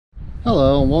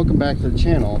Hello and welcome back to the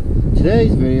channel.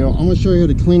 Today's video, I'm going to show you how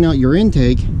to clean out your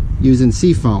intake using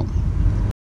Seaform.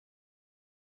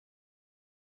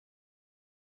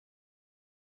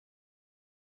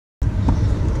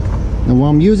 And what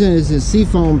I'm using is this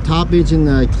Seaform top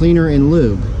engine cleaner and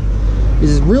lube. This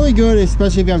is really good,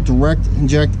 especially if you have direct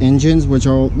inject engines, which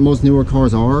are most newer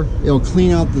cars are. It'll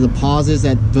clean out the deposits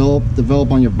that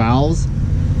develop on your valves.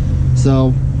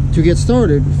 So to get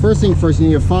started, first thing first, you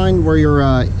need to find where your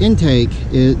intake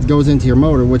goes into your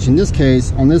motor, which in this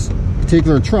case, on this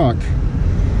particular truck,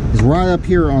 is right up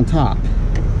here on top.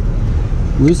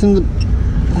 Loosen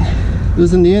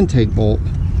the intake bolt,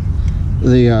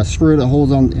 the screw that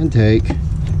holds on the intake,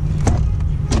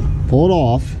 pull it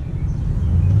off,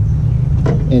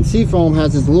 and Seaform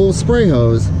has this little spray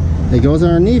hose that goes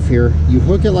underneath here. You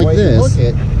hook it like this. The way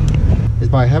you hook it is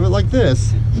by having it like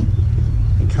this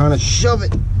and kind of shove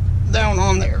it down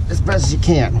on there as best as you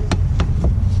can.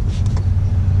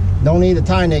 Don't need to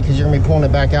tighten it because you're going to be pulling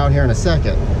it back out here in a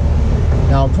second.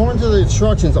 Now, according to the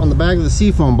instructions on the back of the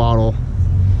Seaform bottle,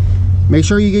 make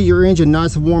sure you get your engine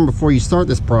nice and warm before you start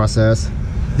this process.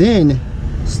 Then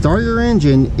start your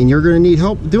engine, and you're going to need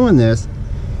help doing this.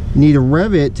 You need to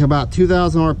rev it to about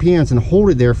 2,000 RPMs and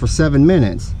hold it there for 7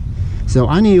 minutes. So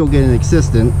I need to get an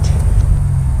assistant.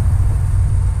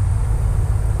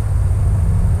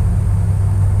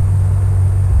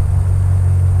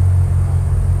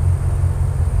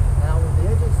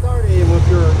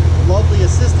 Lovely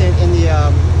assistant in the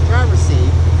driver's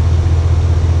seat.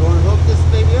 Going to hook this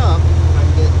baby up. I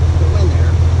can get the wind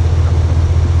there.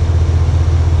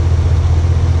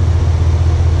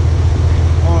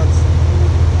 Once.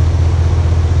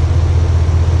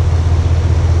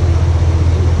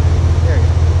 There you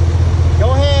go. Go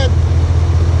ahead.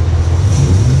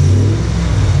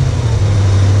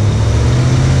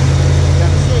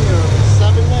 Got to sit here for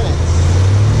 7 minutes.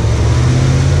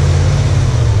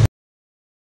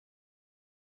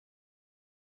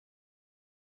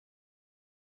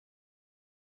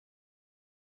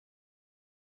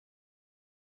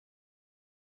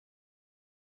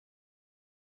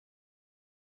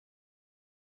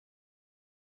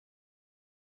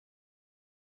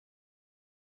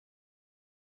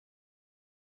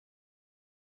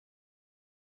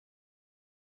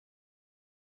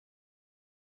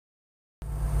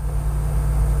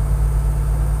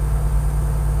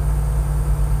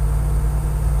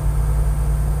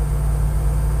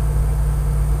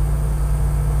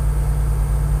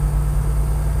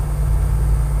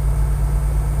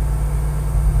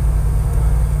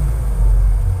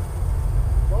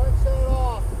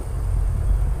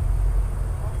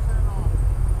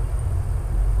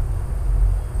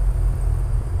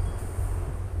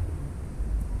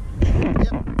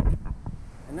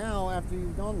 Now, after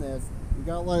you've done this, you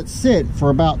gotta let it sit for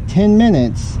about 10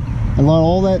 minutes and let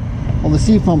all the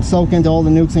Seaform soak into all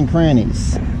the nooks and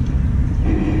crannies.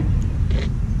 Am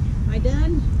I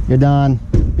done? You're done.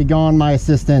 Be gone, my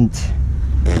assistant.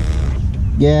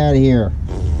 Get out of here.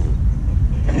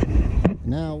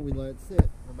 Now we let it sit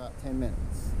for about 10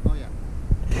 minutes. Oh yeah.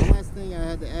 One last thing I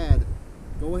had to add.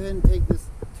 Go ahead and take this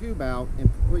tube out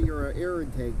and put your air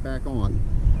intake back on,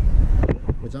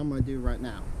 which I'm gonna do right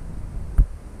now.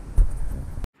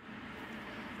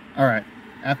 Alright,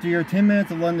 after your 10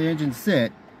 minutes of letting the engine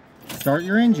sit, start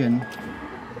your engine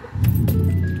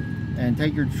and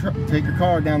take your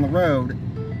car down the road.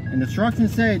 And the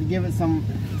instructions say to give it some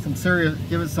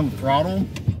throttle,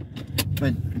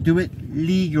 but do it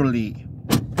legally.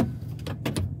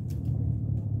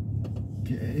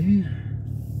 Okay.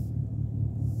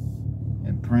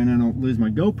 And praying I don't lose my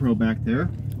GoPro back there.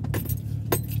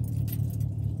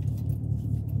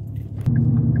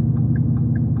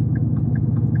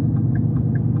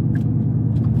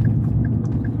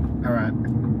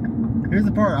 Here's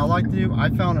the part I like to do. I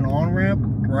found an on-ramp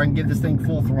where I can give this thing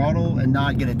full throttle and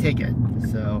not get a ticket.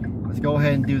 So let's go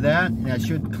ahead and do that. And that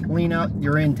should clean out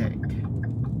your intake.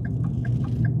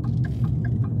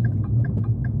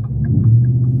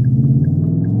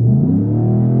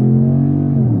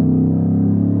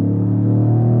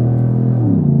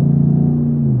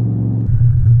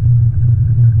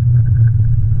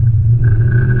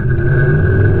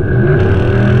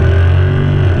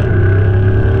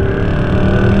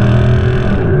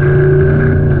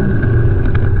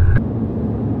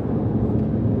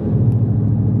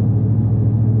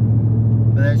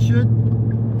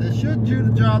 That should do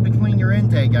the job to clean your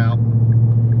intake out.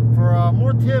 For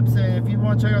more tips, and if you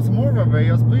want to check out some more of our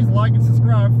videos, please like and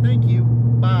subscribe. Thank you.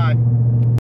 Bye.